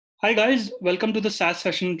Hi, guys. Welcome to the SaaS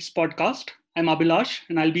Sessions podcast. I'm Abhilash,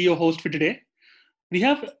 and I'll be your host for today. We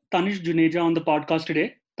have Tanishq Juneja on the podcast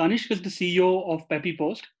today. Tanishq is the CEO of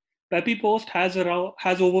Pepipost. Pepipost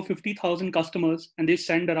has over 50,000 customers, and they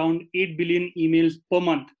send around 8 billion emails per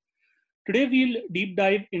month. Today, we'll deep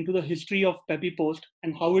dive into the history of Pepipost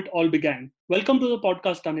and how it all began. Welcome to the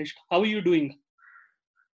podcast, Tanishq. How are you doing?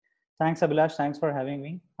 Thanks, Abhilash. Thanks for having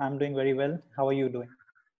me. I'm doing very well. How are you doing?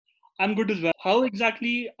 I'm good as well. How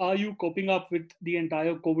exactly are you coping up with the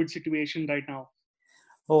entire COVID situation right now?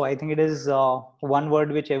 Oh, I think it is one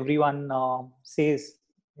word which everyone says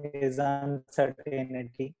is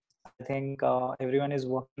uncertainty. I think everyone is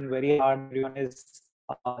working very hard. Everyone is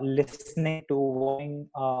listening to what's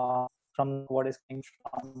coming from what is coming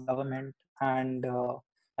from the government, and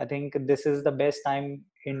I think this is the best time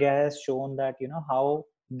India has shown that how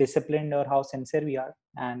disciplined or how sincere we are,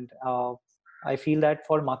 and I feel that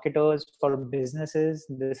for marketers, for businesses,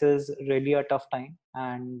 this is really a tough time,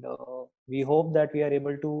 and we hope that we are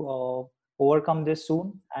able to overcome this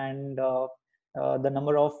soon. And the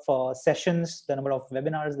number of sessions, the number of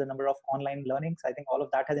webinars, the number of online learnings, I think all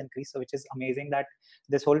of that has increased. So, which is amazing that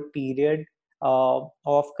this whole period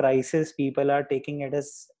of crisis, people are taking it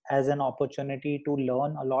as an opportunity to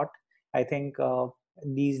learn a lot. I think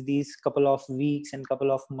these couple of weeks and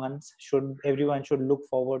couple of months should everyone should look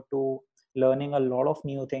forward to learning a lot of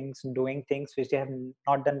new things, doing things which they have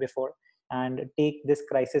not done before, and take this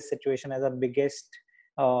crisis situation as a biggest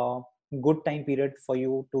uh, good time period for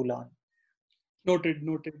you to learn. Noted,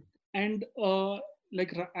 noted. And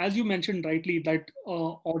as you mentioned rightly, that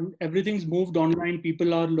on everything's moved online,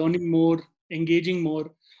 people are learning more, engaging more.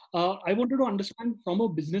 I wanted to understand from a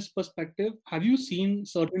business perspective, have you seen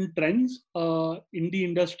certain trends in the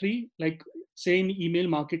industry, like say in email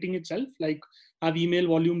marketing itself? Like, have email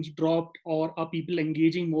volumes dropped, or are people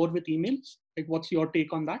engaging more with emails? Like, what's your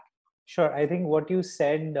take on that? Sure. I think what you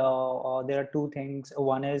said, there are two things.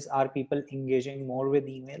 One is, are people engaging more with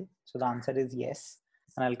email? So the answer is yes.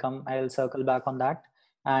 And I'll circle back on that.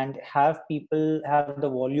 And have the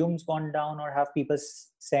volumes gone down, or have people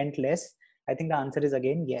sent less? I think the answer is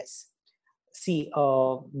again yes. See,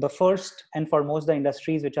 the first and foremost, the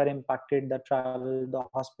industries which are impacted, the travel, the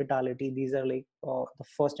hospitality, these are like the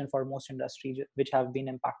first and foremost industries which have been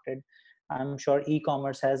impacted. I'm sure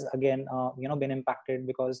e-commerce has again been impacted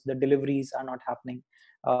because the deliveries are not happening.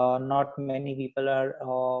 Not many people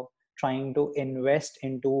are trying to invest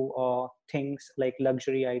into things like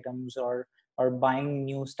luxury items, or buying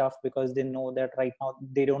new stuff, because they know that right now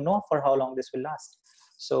they don't know for how long this will last.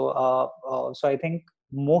 So I think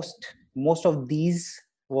most of these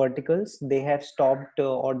verticals, they have stopped,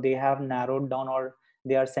 or they have narrowed down, or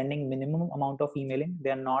they are sending minimum amount of emailing. They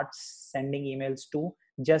are not sending emails to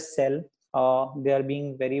just sell. They are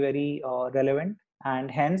being very relevant,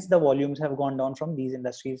 and hence the volumes have gone down from these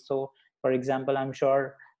industries. So for example, I'm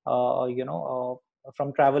sure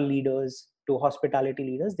from travel leaders to hospitality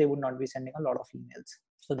leaders, they would not be sending a lot of emails.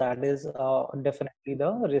 So that is definitely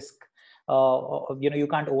the risk. You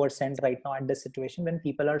can't oversend right now at this situation when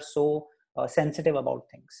people are so sensitive about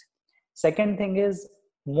things. Second thing is,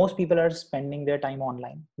 most people are spending their time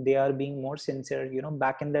online. They are being more sincere.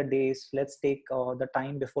 Back in the days, let's take the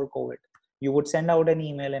time before COVID. You would send out an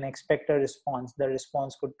email and expect a response. The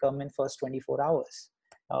response could come in first 24 hours.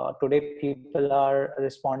 Today people are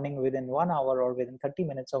responding within 1 hour or within 30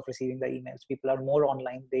 minutes of receiving the emails. People are more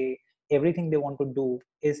online. Everything they want to do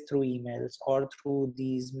is through emails or through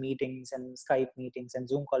these meetings and Skype meetings and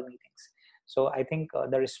Zoom call meetings. So I think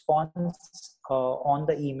the response on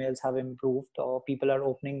the emails have improved. People are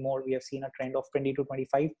opening more. We have seen a trend of 20 to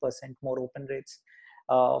 25% more open rates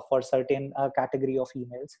for certain category of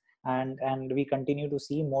emails, and we continue to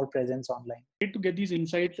see more presence online. To get these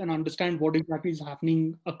insights and understand what exactly is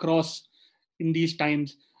happening across in these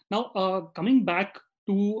times. Now, coming back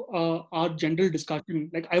to our general discussion,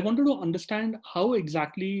 like I wanted to understand how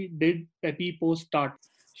exactly did Peppy Post start?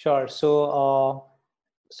 Sure. So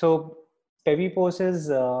Pepipost is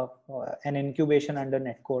an incubation under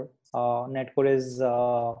Netcore. Netcore is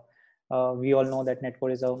we all know that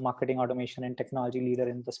Netcore is a marketing automation and technology leader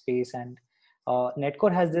in the space, and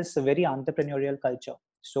Netcore has this very entrepreneurial culture.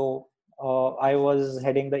 So I was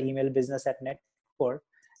heading the email business at Netcore,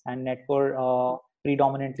 and Netcore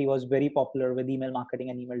predominantly was very popular with email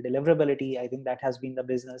marketing and email deliverability. I think that has been the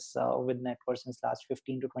business with Netcore since last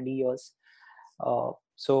 15 to 20 years. What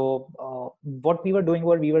we were doing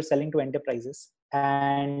was, we were selling to enterprises,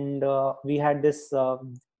 and we had this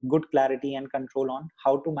good clarity and control on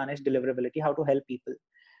how to manage deliverability, how to help people.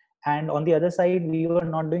 And on the other side, we were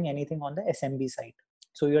not doing anything on the SMB side.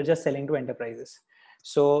 So we were just selling to enterprises.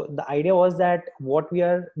 So the idea was that what we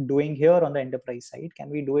are doing here on the enterprise side, can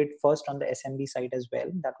we do it first on the SMB side as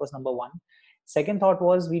well? That was number one. Second thought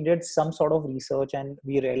was, we did some sort of research and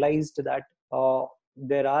we realized that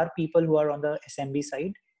there are people who are on the SMB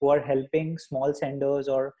side who are helping small senders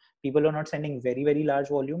or people who are not sending very, very large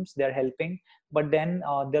volumes. They're helping, but then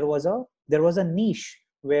there was a niche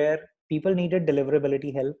where people needed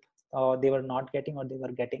deliverability help. They were not getting, or they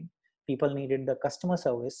were getting. People needed the customer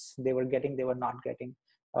service. They were getting, they were not getting.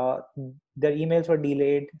 Uh, their emails were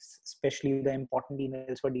delayed, especially the important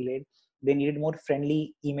emails were delayed. They needed more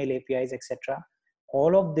friendly email APIs, etc.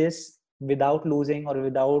 All of this without losing or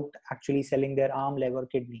without actually selling their arm, leg, or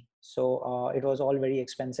kidney. So it was all very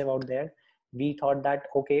expensive out there. We thought that,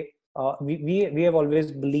 okay, we have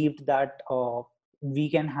always believed that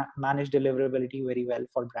we can manage deliverability very well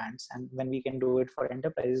for brands, and when we can do it for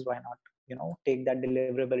enterprises, why not take that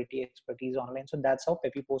deliverability expertise online? So that's how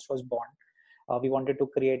Pepipost was born. We wanted to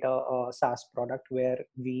create a SaaS product where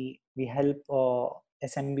we help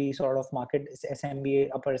SMB sort of market, SMB,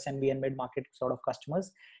 upper SMB and mid market sort of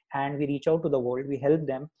customers, and we reach out to the world. We help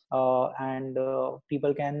them, and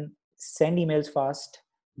people can send emails fast,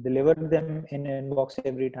 deliver them in inbox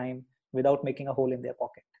every time without making a hole in their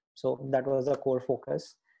pocket. So that was the core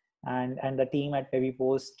focus. And the team at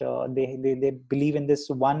Pepipost, they believe in this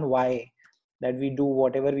one why, that we do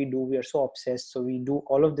whatever we do, we are so obsessed. So we do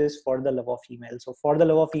all of this for the love of emails. So for the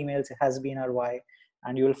love of emails has been our why,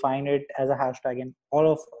 and you will find it as a hashtag in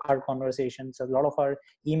all of our conversations, a lot of our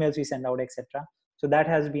emails we send out, etc. So that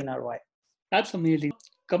has been our why. That's amazing.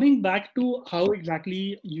 Coming back to how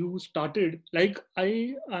exactly you started, like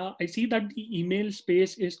I see that the email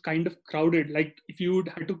space is kind of crowded. Like if you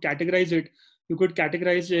had to categorize it, you could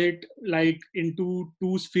categorize it like into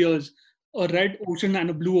two spheres, a red ocean and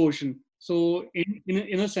a blue ocean. So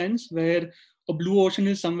in a sense, where a blue ocean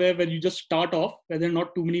is somewhere where you just start off, where there are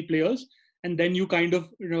not too many players, and then you kind of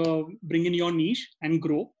bring in your niche and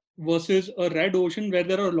grow, versus a red ocean where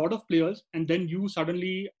there are a lot of players and then you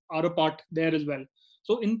suddenly are a part there as well.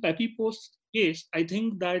 So in Pepipost's case, I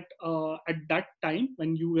think that at that time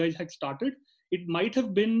when you guys had started, it might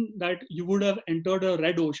have been that you would have entered a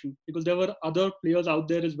red ocean because there were other players out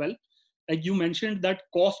there as well. Like you mentioned that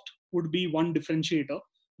cost would be one differentiator,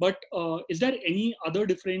 but is there any other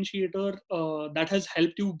differentiator that has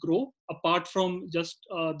helped you grow apart from just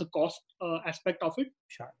the cost aspect of it?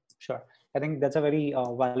 Sure. I think that's a very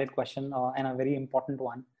valid question, and a very important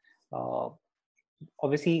one. Uh,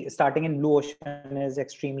 Obviously, starting in blue ocean is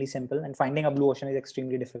extremely simple, and finding a blue ocean is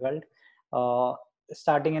extremely difficult. Uh,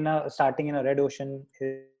 starting in a red ocean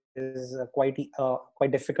is quite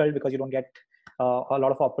difficult, because you don't get a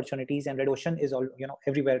lot of opportunities, and red ocean is all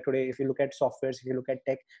everywhere today. If you look at softwares, if you look at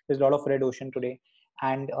tech, there's a lot of red ocean today.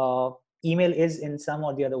 And email is in some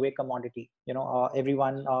or the other way commodity.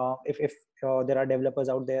 Everyone, if there are developers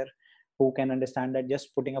out there who can understand that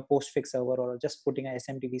just putting a postfix server or just putting a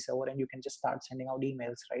SMTP server and you can just start sending out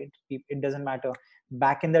emails, right? It doesn't matter.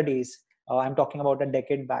 Back in the days, I'm talking about a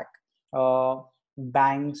decade back, uh,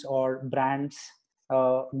 banks or brands,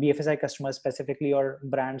 BFSI customers specifically, or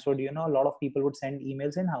brands would, a lot of people would send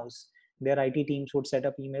emails in-house. Their IT teams would set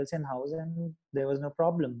up emails in-house and there was no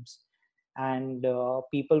problems. And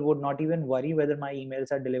people would not even worry whether my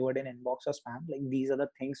emails are delivered in inbox or spam. Like, these are the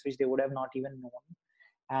things which they would have not even known.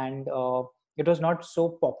 And it was not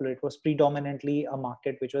so popular. It was predominantly a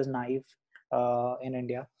market which was naive in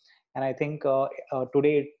India. And I think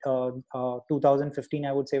today, 2015,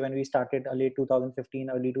 I would say, when we started, late 2015,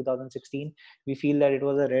 early 2016, we feel that it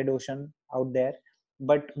was a red ocean out there.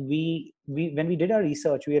 But we when we did our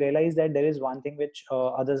research, we realized that there is one thing which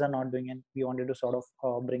others are not doing, and we wanted to sort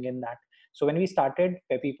of bring in that. So when we started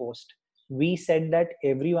Pepipost, we said that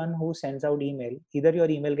everyone who sends out email, either your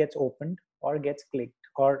email gets opened or gets clicked,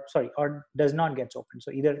 or does not gets opened.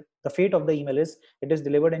 So either the fate of the email is it is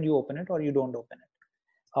delivered and you open it, or you don't open it.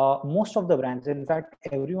 Most of the brands, in fact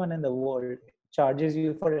everyone in the world, charges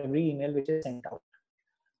you for every email which is sent out.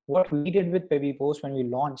 What we did with Pepipost, when we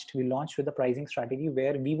launched with a pricing strategy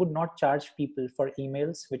where we would not charge people for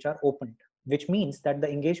emails which are opened, which means that the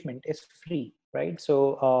engagement is free, right?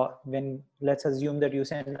 So when, let's assume that you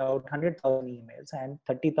send out 100,000 emails and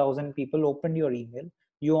 30,000 people opened your email,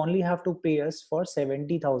 you only have to pay us for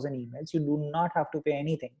 70,000 emails. You do not have to pay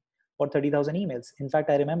anything for 30,000 emails. In fact,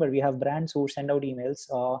 I remember we have brands who send out emails.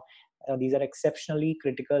 These are exceptionally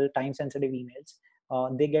critical, time sensitive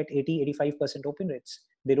emails. They get 80-85% open rates.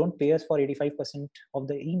 They don't pay us for 85% of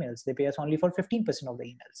the emails. They pay us only for 15% of the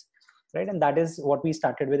emails, right? And that is what we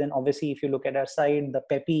started with. And obviously, if you look at our side, the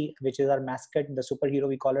Peppy, which is our mascot, the superhero,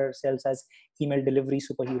 we call ourselves as email delivery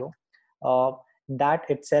superhero. Uh, that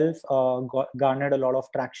itself garnered a lot of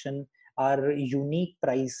traction. Our unique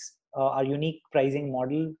our unique pricing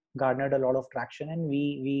model garnered a lot of traction, and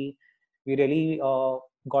we really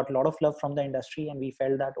got a lot of love from the industry, and we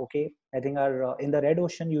felt that okay, I think our in the red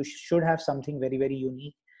ocean you should have something very, very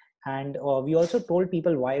unique. And we also told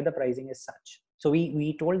people why the pricing is such. So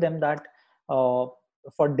we told them that for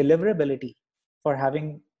deliverability, for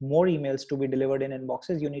having more emails to be delivered in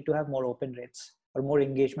inboxes, you need to have more open rates or more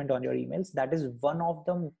engagement on your emails. That is one of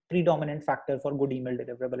the predominant factor for good email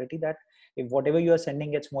deliverability, that if whatever you are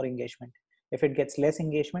sending gets more engagement. If it gets less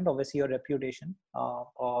engagement, obviously your reputation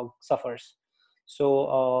suffers.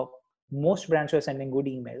 So most brands who are sending good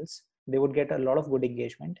emails, they would get a lot of good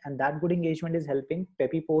engagement, and that good engagement is helping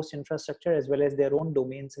Pepipost infrastructure as well as their own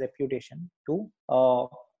domain's reputation to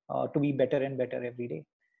be better and better every day.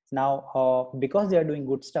 Now, because they are doing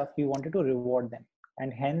good stuff, we wanted to reward them,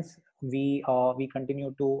 and hence we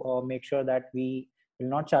continue to make sure that we will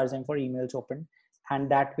not charge them for emails open. And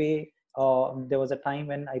that way, there was a time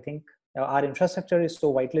when I think our infrastructure is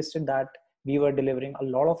so whitelisted that we were delivering a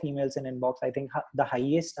lot of emails in inbox. I think the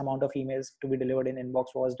highest amount of emails to be delivered in inbox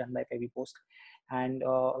was done by Pepipost. And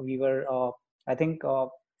we were, I think,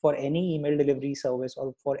 for any email delivery service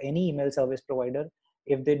or for any email service provider,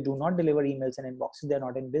 if they do not deliver emails in inboxes, they're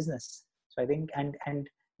not in business. So I think, and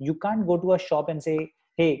you can't go to a shop and say,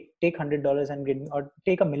 hey, take $100 and give me, or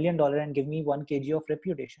take $1 million and give me 1 kg of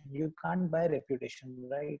reputation. You can't buy reputation,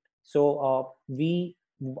 right? So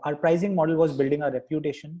our pricing model was building our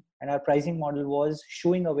reputation, and our pricing model was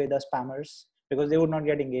shooing away the spammers because they would not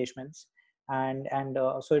get engagements. And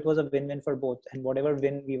so it was a win-win for both. And whatever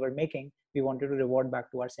win we were making, we wanted to reward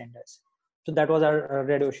back to our senders. So that was our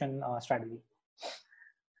red ocean strategy.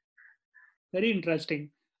 Very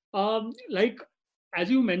interesting. Like as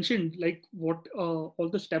you mentioned, like what all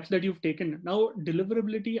the steps that you've taken. Now,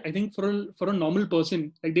 deliverability, I think for a normal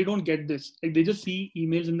person, like they don't get this. Like they just see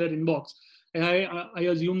emails in their inbox. And I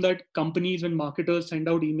assume that companies and marketers send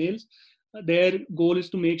out emails, their goal is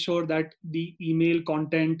to make sure that the email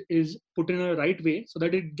content is put in a right way so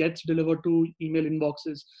that it gets delivered to email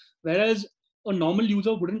inboxes. Whereas a normal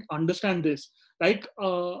user wouldn't understand this. Like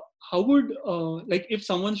how would like if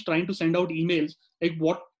someone's trying to send out emails, like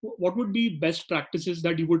what would be best practices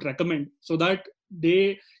that you would recommend so that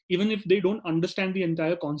they, even if they don't understand the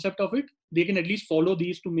entire concept of it, they can at least follow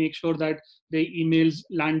these to make sure that the emails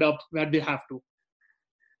land up where they have to?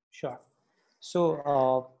 Sure.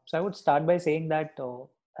 So I would start by saying that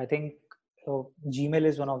I think Gmail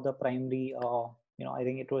is one of the primary, I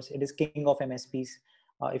think it is king of MSPs.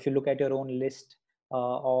 If you look at your own list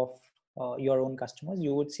of your own customers,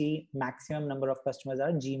 you would see maximum number of customers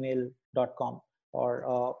are gmail.com,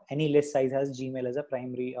 or any list size has Gmail as a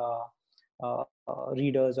primary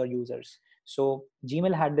readers or users. So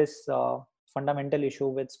Gmail had this fundamental issue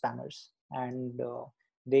with spammers, and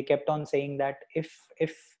they kept on saying that if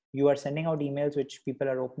you are sending out emails which people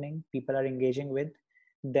are opening, people are engaging with,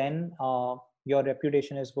 then your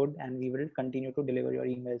reputation is good, and we will continue to deliver your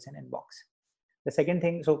emails in inbox. The second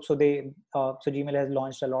thing, so Gmail has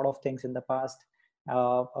launched a lot of things in the past,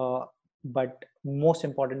 but most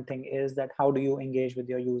important thing is that how do you engage with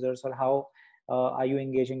your users, or how are you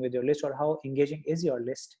engaging with your list, or how engaging is your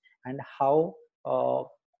list, and uh,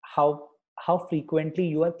 how how frequently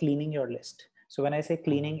you are cleaning your list. So when I say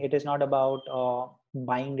cleaning, it is not about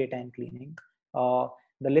buying data and cleaning.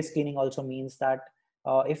 The list cleaning also means that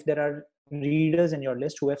if there are readers in your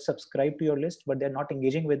list who have subscribed to your list but they're not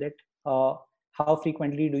engaging with it, how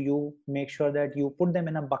frequently do you make sure that you put them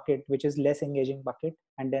in a bucket which is less engaging bucket,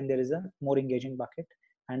 and then there is a more engaging bucket,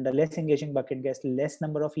 and the less engaging bucket gets less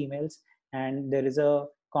number of emails, and there is a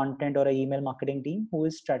content or a email marketing team who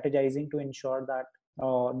is strategizing to ensure that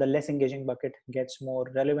the less engaging bucket gets more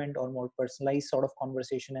relevant or more personalized sort of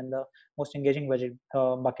conversation, and the most engaging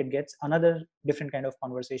bucket gets another different kind of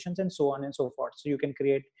conversations, and so on and so forth. So you can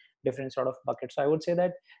create different sort of buckets. So I would say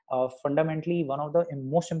that fundamentally one of the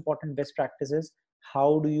most important best practices,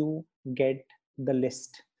 how do you get the list,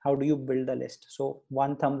 how do you build the list? So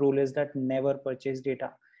one thumb rule is that never purchase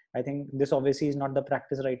data. I think this obviously is not the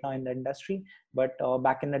practice right now in the industry, but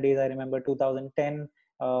back in the days, I remember 2010,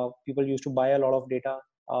 people used to buy a lot of data.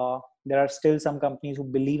 There are still some companies who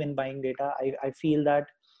believe in buying data. I feel that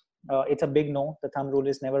it's a big no. The thumb rule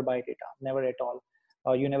is never buy data, never at all.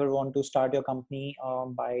 You never want to start your company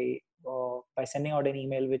by sending out an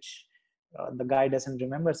email which the guy doesn't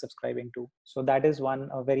remember subscribing to. So that is one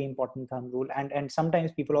very important thumb rule. And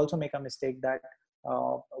sometimes people also make a mistake that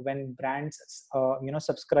when brands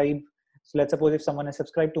subscribe. So let's suppose if someone has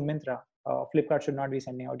subscribed to Myntra, Flipkart should not be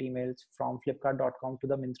sending out emails from Flipkart.com to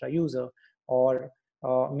the Myntra user, or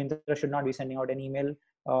Myntra should not be sending out an email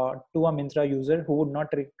to a Myntra user who would not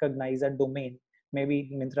recognize a domain.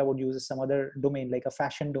 Maybe Myntra would use some other domain like a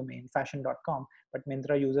fashion domain, fashion.com, but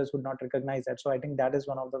Myntra users would not recognize that. So I think that is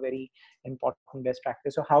one of the very important best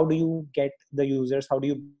practice. So how do you get the users? How do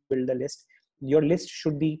you build the list? Your list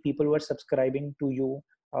should be people who are subscribing to you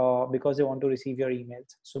because they want to receive your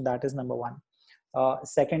emails. So that is number one.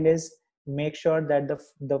 Second is make sure that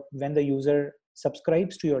the when the user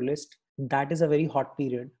subscribes to your list, that is a very hot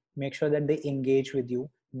period. Make sure that they engage with you,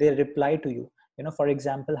 they reply to you. For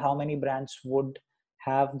example, how many brands would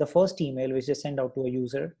have the first email which they send out to a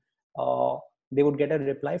user, uh, they would get a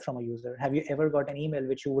reply from a user. Have you ever got an email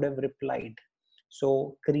which you would have replied?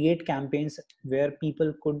 So create campaigns where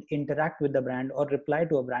people could interact with the brand or reply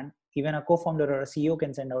to a brand. Even a co-founder or a CEO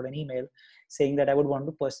can send out an email saying that I would want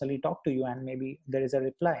to personally talk to you, and maybe there is a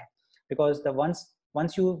reply. Because the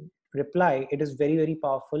once you reply, it is very, very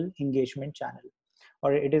powerful engagement channel,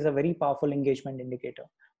 or it is a very powerful engagement indicator.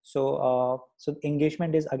 So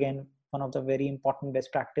engagement is again one of the very important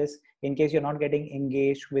best practice. In case you're not getting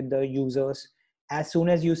engaged with the users, as soon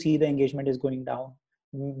as you see the engagement is going down,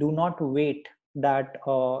 do not wait that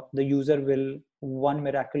the user will one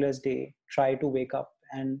miraculous day try to wake up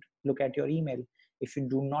and look at your email. If you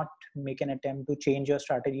do not make an attempt to change your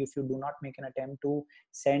strategy, if you do not make an attempt to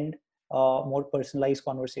send more personalized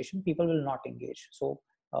conversation, people will not engage. So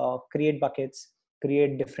create buckets,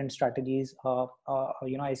 create different strategies.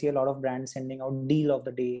 I see a lot of brands sending out deal of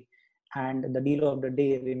the day, and the deal of the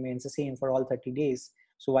day remains the same for all 30 days.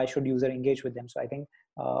 So why should user engage with them? So I think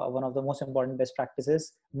one of the most important best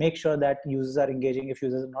practices, make sure that users are engaging. If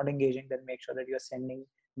users are not engaging, then make sure that you're sending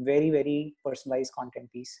very, very personalized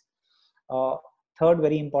content piece. uh, Third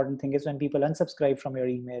very important thing is when people unsubscribe from your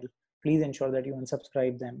email, please ensure that you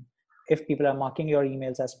unsubscribe them. If people are marking your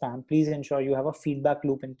emails as spam, please ensure you have a feedback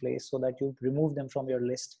loop in place so that you remove them from your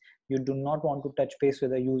list. You do not want to touch base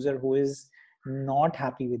with a user who is not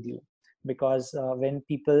happy with you, because when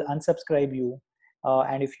people unsubscribe you,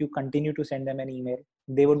 and if you continue to send them an email,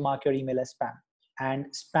 they would mark your email as spam. And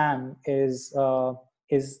spam is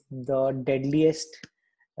the deadliest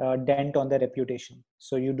dent on their reputation.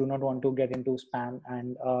 So you do not want to get into spam,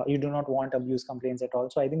 and you do not want abuse complaints at all.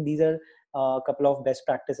 So I think these are a couple of best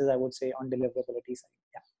practices, I would say, on deliverability side.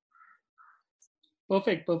 Yeah.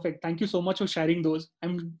 Perfect, perfect. Thank you so much for sharing those.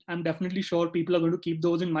 I'm definitely sure people are going to keep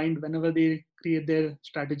those in mind whenever they create their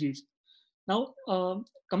strategies. Now,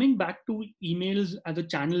 coming back to emails as a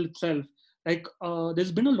channel itself, like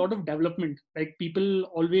there's been a lot of development. Like people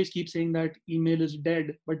always keep saying that email is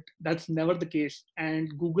dead, but that's never the case.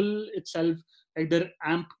 And Google itself, like their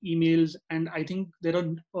AMP emails, and I think there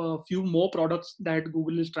are a few more products that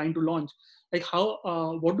Google is trying to launch. Like how,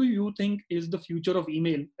 what do you think is the future of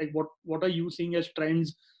email? Like what are you seeing as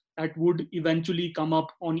trends that would eventually come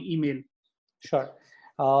up on email? Sure.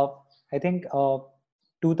 uh, I think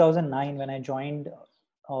 2009 when I joined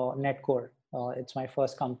Netcore, it's my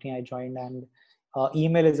first company I joined, and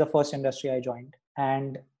email is the first industry I joined.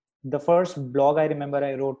 And the first blog I remember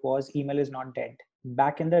I wrote was email is not dead.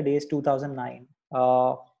 Back in the days 2009,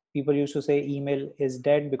 people used to say email is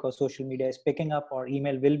dead because social media is picking up, or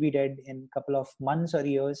email will be dead in a couple of months or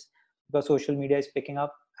years because social media is picking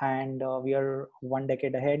up, and we are one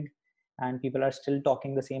decade ahead and people are still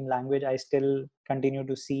talking the same language. I still continue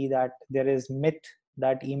to see that there is myth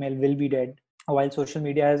that email will be dead, while social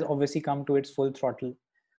media has obviously come to its full throttle.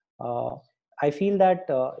 uh, I feel that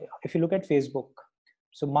if you look at Facebook,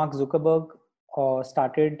 so Mark Zuckerberg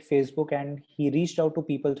started Facebook and he reached out to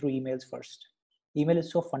people through emails first. Email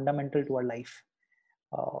is so fundamental to our life.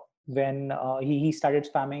 When he started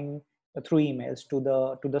spamming through emails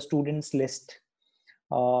to the students list,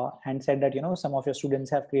 and said that some of your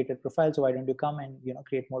students have created profiles, so why don't you come and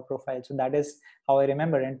create more profiles. So that is how I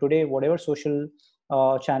remember. And today, whatever social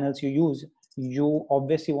channels you use, you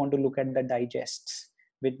obviously want to look at the digests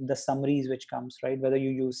with the summaries which comes, right? Whether you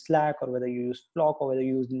use Slack or whether you use Flock or whether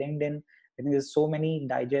you use LinkedIn, I think there's so many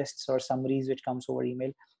digests or summaries which comes over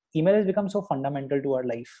email. Email has become so fundamental to our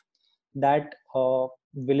life that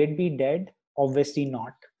will it be dead? Obviously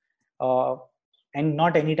not. uh, and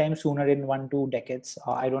not anytime sooner in 1-2 decades.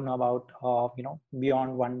 I don't know about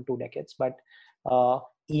beyond 1-2 decades, but uh,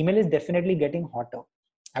 email is definitely getting hotter.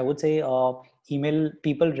 I would say email,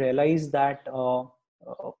 people realize that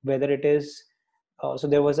whether it is so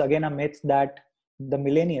there was again a myth that the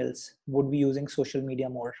millennials would be using social media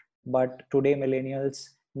more, but today millennials,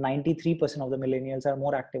 93% of the millennials are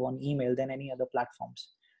more active on email than any other platforms,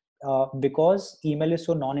 because email is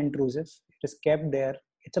so non-intrusive. It is kept there.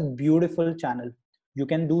 It's a beautiful channel. You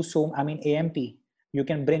can do so, I mean, AMP, you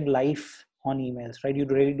can bring life on emails, right? You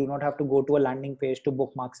really do not have to go to a landing page to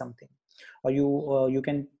bookmark something, or you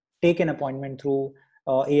can take an appointment through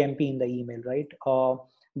AMP in the email, right?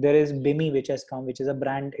 There is BIMI which has come, which is a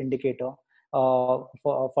brand indicator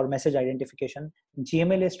for message identification.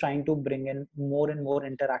 Gmail is trying to bring in more and more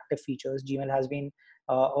interactive features. Gmail has been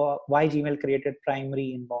why Gmail created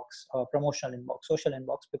primary inbox, promotional inbox, social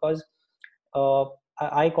inbox, because uh,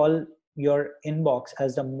 I call your inbox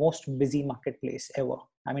as the most busy marketplace ever.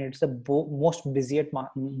 I mean, it's the most busiest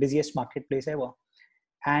marketplace ever.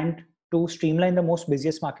 And to streamline the most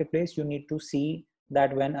busiest marketplace, you need to see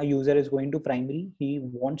that when a user is going to primary, he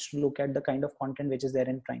wants to look at the kind of content which is there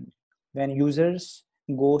in primary. When users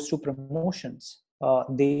goes to promotions,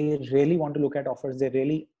 they really want to look at offers.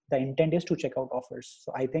 The intent is to check out offers.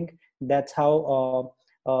 So I think that's how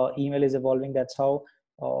email is evolving. That's how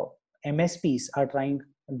uh, MSPs are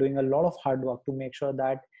doing a lot of hard work to make sure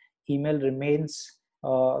that email remains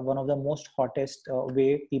one of the most hottest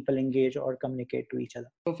way people engage or communicate to each other.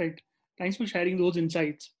 Perfect. Thanks for sharing those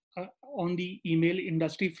insights on the email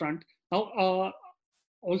industry front. Now,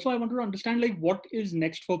 also I want to understand like what is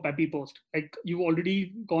next for Pepipost. Like you've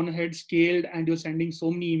already gone ahead, scaled, and you're sending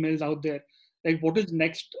so many emails out there. Like what is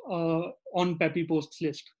next on Pepipost's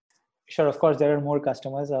list? Sure, of course, there are more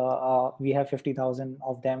customers. We have 50,000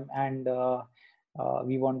 of them, and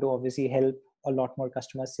we want to obviously help a lot more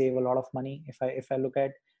customers save a lot of money. If I look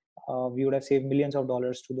at, we would have saved millions of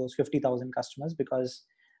dollars to those 50,000 customers, because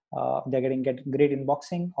they're getting great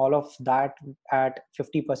inboxing, all of that at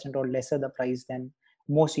 50% or lesser the price than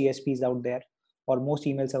most ESPs out there or most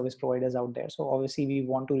email service providers out there. So obviously, we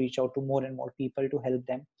want to reach out to more and more people to help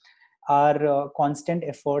them. Our constant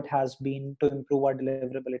effort has been to improve our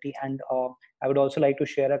deliverability, and I would also like to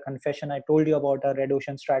share a confession. I told you about our red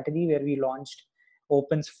ocean strategy where we launched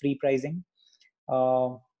Open's free pricing.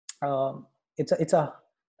 uh, uh, it's a it's a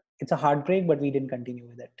it's a heartbreak, but we didn't continue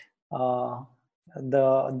with it. uh,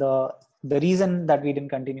 the reason that we didn't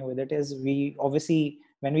continue with it is, we obviously,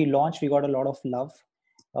 when we launched, we got a lot of love.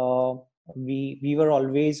 uh, we were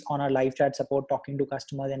always on our live chat support, talking to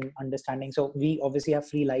customers and understanding. So we obviously have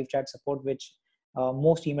free live chat support, which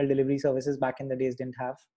most email delivery services back in the days didn't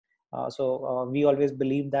have. So we always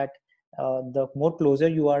believe that the more closer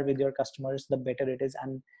you are with your customers, the better it is.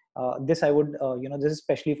 And this I would this is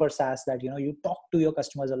especially for SaaS, that you talk to your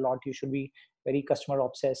customers a lot. You should be very customer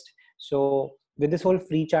obsessed. So with this whole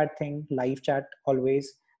free chat thing, live chat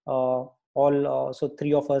always, so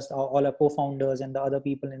three of us, all our co-founders and the other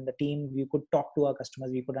people in the team, we could talk to our customers.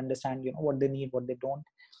 We could understand what they need, what they don't.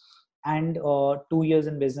 And 2 years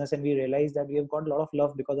in business, and we realized that we have got a lot of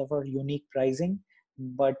love because of our unique pricing.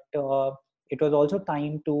 But it was also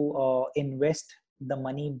time to invest the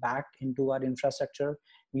money back into our infrastructure.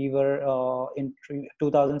 We were in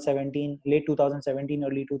 2017, late 2017,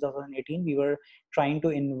 early 2018, we were trying to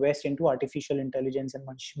invest into artificial intelligence and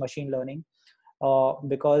machine learning,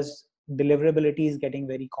 because deliverability is getting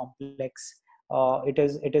very complex.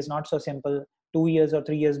 It is not so simple. 2 years or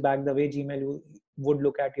 3 years back, the way Gmail would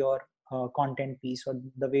look at your content piece, or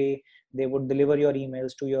the way they would deliver your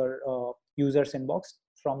emails to your users inbox,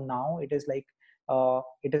 from now it is like,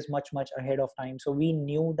 it is much ahead of time. So we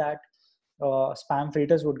knew that spam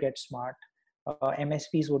filters would get smart,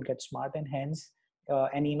 MSPs would get smart, and hence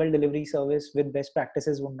an email delivery service with best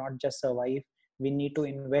practices would not just survive. We need to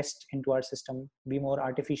invest into our system, be more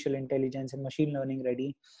artificial intelligence and machine learning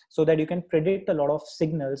ready, so that you can predict a lot of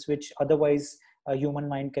signals which otherwise a human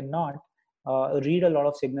mind cannot. Read a lot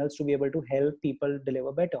of signals to be able to help people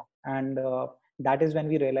deliver better. And that is when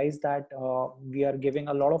we realized that we are giving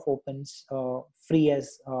a lot of opens free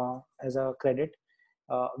as a credit.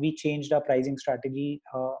 We changed our pricing strategy.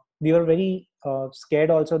 We were very scared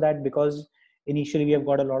also, that because initially we have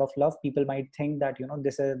got a lot of love, people might think that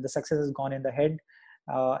this the success has gone in the head,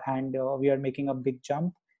 and we are making a big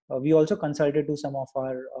jump. We also consulted to some of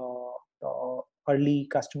our early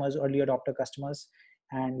customers, early adopter customers,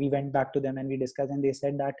 and we went back to them and we discussed, and they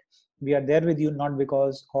said that we are there with you not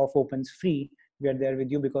because of Open's free. We are there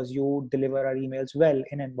with you because you deliver our emails well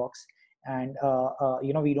in inbox, and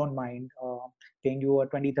we don't mind paying you a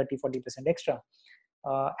 20, 30, 40% extra.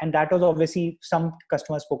 And that was obviously some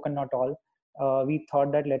customers spoken, not all. We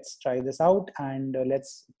thought that let's try this out, and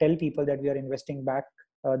let's tell people that we are investing back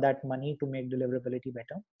that money to make deliverability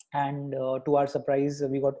better. And to our surprise,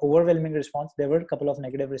 we got overwhelming response. There were a couple of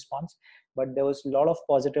negative response, but there was a lot of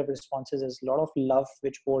positive responses. There's a lot of love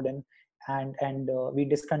which poured in, and we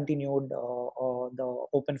discontinued the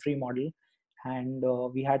open free model, and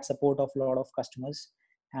we had support of a lot of customers.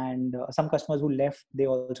 And some customers who left, they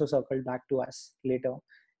also circled back to us later,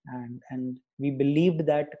 and we believed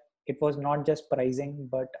that it was not just pricing,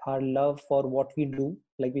 but our love for what we do.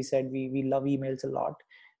 Like we said, we love emails a lot.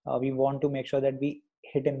 We want to make sure that we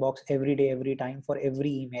hit inbox every day, every time for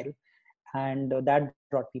every email, and that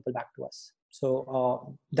brought people back to us.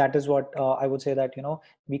 So that is what I would say, that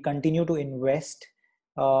we continue to invest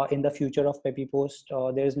in the future of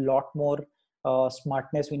Pepipost. There's a lot more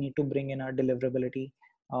smartness we need to bring in our deliverability.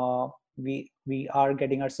 We are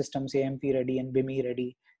getting our systems AMP ready and BIMI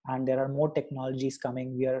ready, and there are more technologies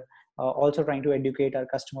coming. We are also trying to educate our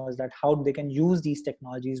customers that how they can use these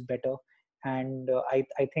technologies better. And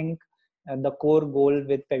I think the core goal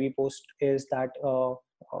with Pepipost is that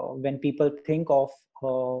when people think of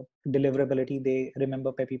deliverability, they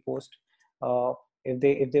remember Pepipost.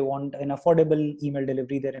 If they want an affordable email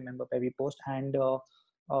delivery, they remember Pepipost. And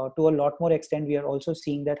to a lot more extent, we are also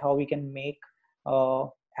seeing that how we can make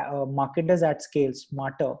marketers at scale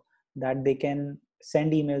smarter, that they can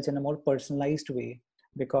send emails in a more personalized way,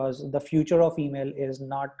 because the future of email is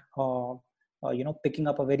not picking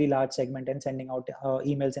up a very large segment and sending out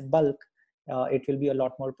emails in bulk. It will be a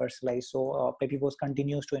lot more personalized. So Pepipost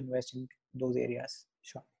continues to invest in those areas.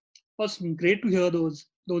 Sure. Awesome. Great to hear those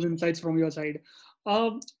insights from your side.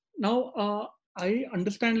 Now, I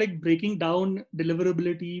understand, like, breaking down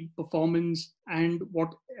deliverability, performance, and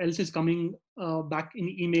what else is coming back in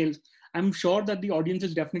emails. I'm sure that the audience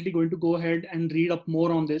is definitely going to go ahead and read up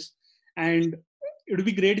more on this. And it would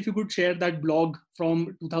be great if you could share that blog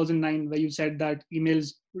from 2009 where you said that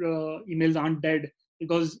emails aren't dead,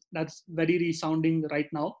 because that's very resounding right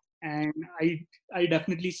now. And I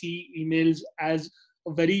definitely see emails as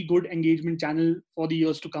a very good engagement channel for the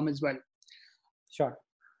years to come as well. Sure.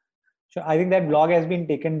 Sure. I think that blog has been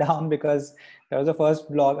taken down because that was the first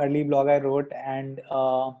early blog I wrote. And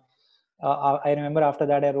I remember after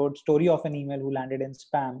that, I wrote Story of an Email Who Landed in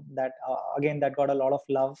Spam. That again, that got a lot of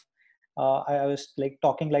love. I was like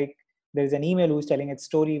talking like there's an email who's telling its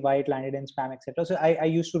story, why it landed in spam, etc. So I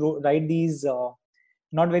used to write these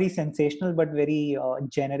not very sensational, but very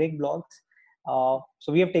generic blogs.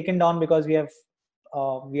 So we have taken down because we are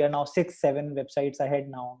now 6-7 websites ahead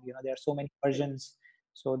now. There are so many versions,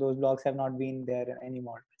 so those blogs have not been there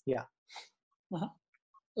anymore. Yeah. Uh-huh.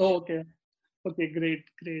 Oh, okay. Okay, great.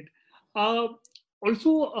 Uh,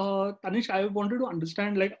 Also, Tanishq, I wanted to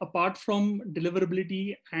understand, like, apart from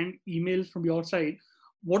deliverability and emails from your side,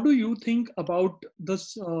 what do you think about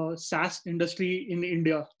this SaaS industry in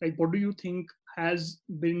India? Like, what do you think has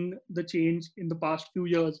been the change in the past few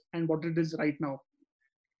years and what it is right now?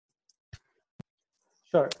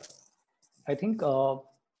 Sure. I think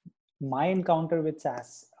my encounter with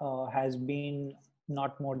SaaS has been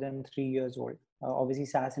not more than 3 years old. Obviously,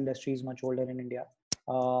 SaaS industry is much older in India.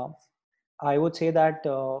 Uh, I would say that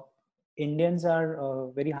Indians are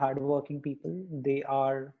very hardworking people. They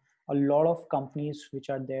are a lot of companies which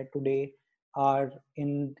are there today are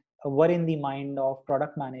were in the mind of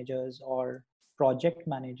product managers or project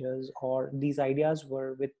managers, or these ideas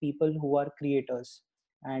were with people who are creators.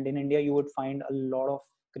 And in India, you would find a lot of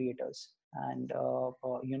creators. And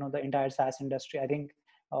the entire SaaS industry, I think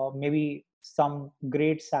maybe some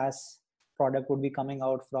great SaaS product would be coming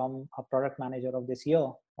out from a product manager of this year.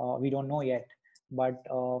 We don't know yet, but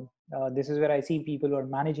this is where I see people who are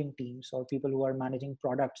managing teams, or people who are managing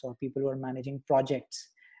products, or people who are managing projects.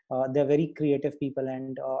 They're very creative people,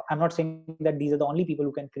 and I'm not saying that these are the only people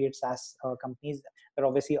who can create SaaS companies. There are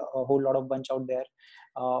obviously a whole lot of bunch out there,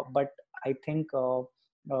 but I think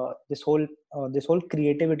this whole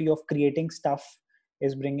creativity of creating stuff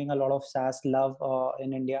is bringing a lot of SaaS love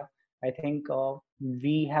in India. I think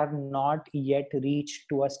we have not yet reached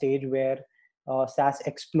to a stage where SaaS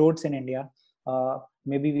explodes in India.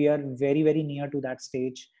 Maybe we are very, very near to that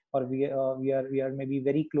stage, or we are maybe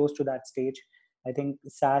very close to that stage. I think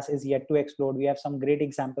SaaS is yet to explode. We have some great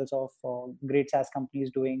examples of great SaaS companies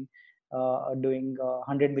doing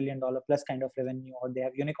 $100 million plus kind of revenue, or they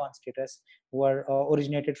have unicorn status, who are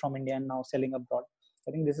originated from India and now selling abroad.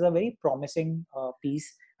 I think this is a very promising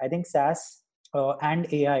piece. I think SaaS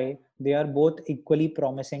and AI, they are both equally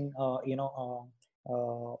promising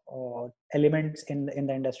elements in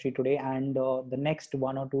the industry today. And the next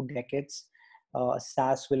 1 or 2 decades,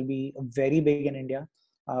 SaaS will be very big in India.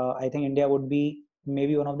 I think India would be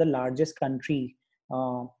maybe one of the largest country.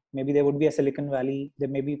 Maybe there would be a Silicon Valley. There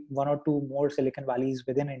may be 1 or 2 more Silicon Valleys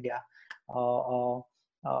within India.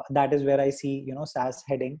 That is where I see SaaS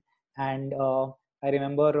heading. And I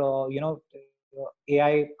remember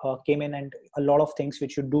AI came in, and a lot of things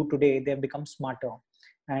which you do today, they have become smarter.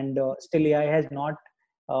 And still AI has not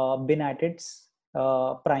been at its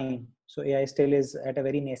prime. So AI still is at a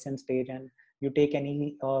very nascent stage. And you take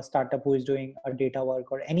any startup who is doing a data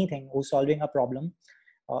work or anything, who's solving a problem,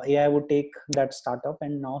 AI would take that startup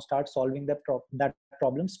and now start solving that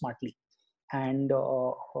problem smartly. And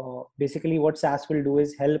basically what SaaS will do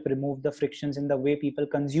is help remove the frictions in the way people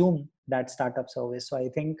consume that startup service. So I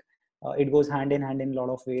think it goes hand in hand in a lot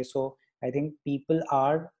of ways. So I think people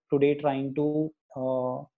are today trying to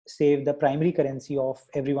save the primary currency of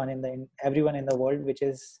everyone in the world, which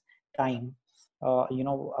is time.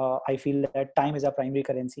 I feel that time is a primary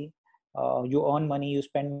currency. You earn money, you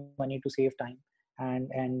spend money to save time,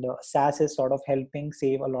 and SaaS is sort of helping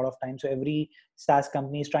save a lot of time. So every SaaS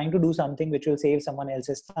company is trying to do something which will save someone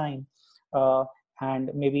else's time, uh,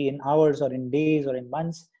 and maybe in hours or in days or in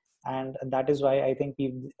months. And that is why I think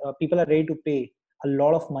people are ready to pay a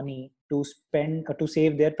lot of money to spend to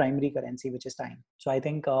save their primary currency, which is time. So I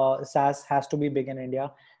think SaaS has to be big in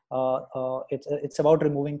India. It's about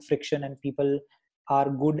removing friction, and people are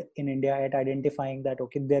good in India at identifying that,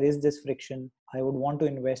 okay, there is this friction, I would want to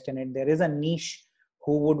invest in it. There is a niche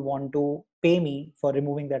who would want to pay me for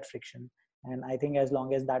removing that friction. And I think as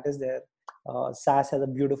long as that is there, SaaS has a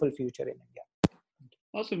beautiful future in India.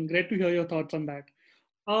 Awesome. Great to hear your thoughts on that.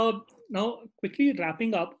 Uh, Now, quickly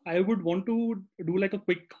wrapping up, I would want to do like a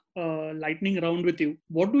quick lightning round with you.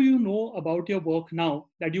 What do you know about your work now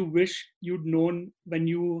that you wish you'd known when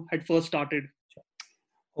you had first started?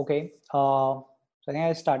 Okay. So I think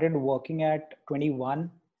I started working at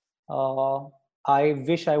 21. Uh, I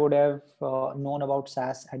wish I would have known about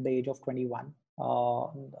SaaS at the age of 21.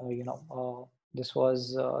 This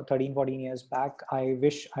was 13, 14 years back. I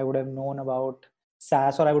wish I would have known about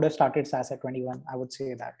SaaS, or I would have started SaaS at 21. I would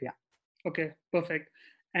say that, yeah. Okay, perfect.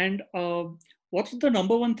 And what's the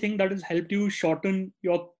number one thing that has helped you shorten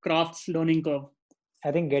your craft's learning curve?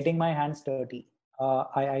 I think getting my hands dirty.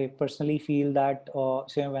 I personally feel that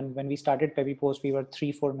so when we started Pepipost, we were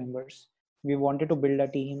 3-4 members. We wanted to build a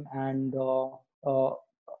team, and uh,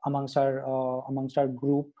 amongst our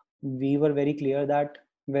group, we were very clear that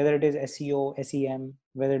whether it is SEO, SEM,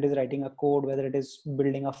 whether it is writing a code, whether it is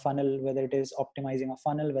building a funnel, whether it is optimizing a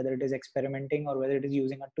funnel, whether it is experimenting, or whether it is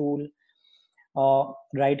using a tool,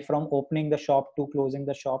 right from opening the shop to closing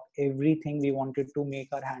the shop, everything we wanted to make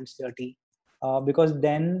our hands dirty, because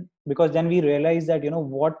then we realized that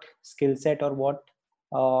what skill set or what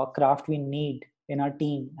craft we need in our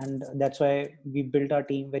team. And that's why we built our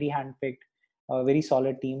team very handpicked, a very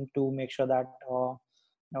solid team, to make sure that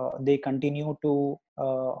they continue to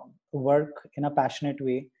work in a passionate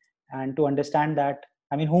way, and to understand that,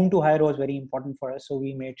 I mean, whom to hire was very important for us. So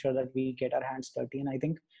we made sure that we get our hands dirty, and I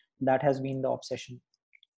think that has been the obsession.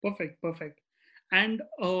 Perfect, perfect. And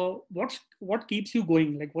what keeps you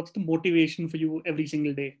going? Like, what's the motivation for you every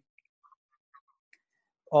single day?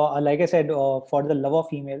 Like I said, for the love of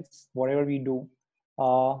emails, whatever we do,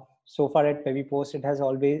 so far at Pepipost, it has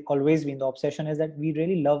always been, the obsession is that we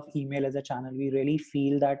really love email as a channel. We really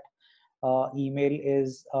feel that email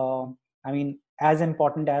is, I mean, as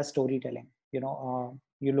important as storytelling.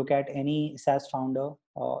 You look at any SaaS founder,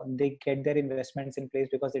 they get their investments in place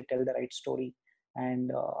because they tell the right story.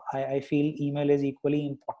 And I feel email is equally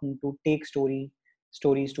important to take stories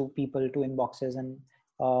to people, to inboxes, and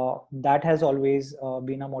that has always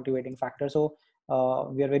been a motivating factor. So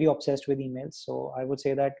we are very obsessed with emails. So I would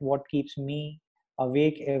say that what keeps me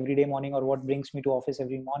awake every day morning, or what brings me to office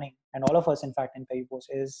every morning, and all of us in fact in Pepipost,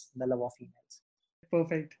 is the love of emails.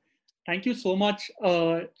 Perfect. Thank you so much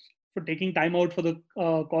for taking time out for the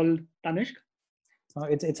call, Tanishq.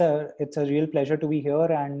 It's a real pleasure to be here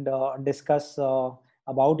and discuss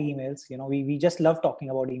about emails. We just love talking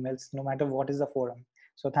about emails, no matter what is the forum.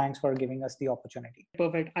 So thanks for giving us the opportunity.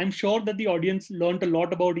 Perfect. I'm sure that the audience learned a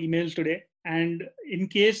lot about emails today. And in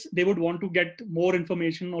case they would want to get more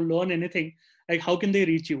information or learn anything, like how can they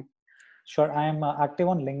reach you? Sure, I am active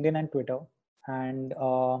on LinkedIn and Twitter, and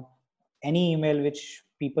any email which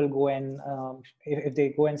people go and if they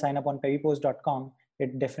go and sign up on pevipost.com,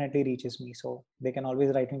 it definitely reaches me. So they can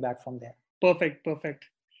always write me back from there. Perfect. Perfect.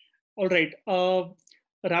 All right.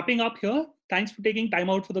 Wrapping up here. Thanks for taking time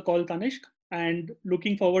out for the call, Tanishq, and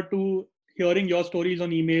looking forward to hearing your stories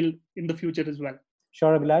on email in the future as well.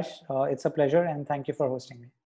 Sure, Abhilash, it's a pleasure, and thank you for hosting me.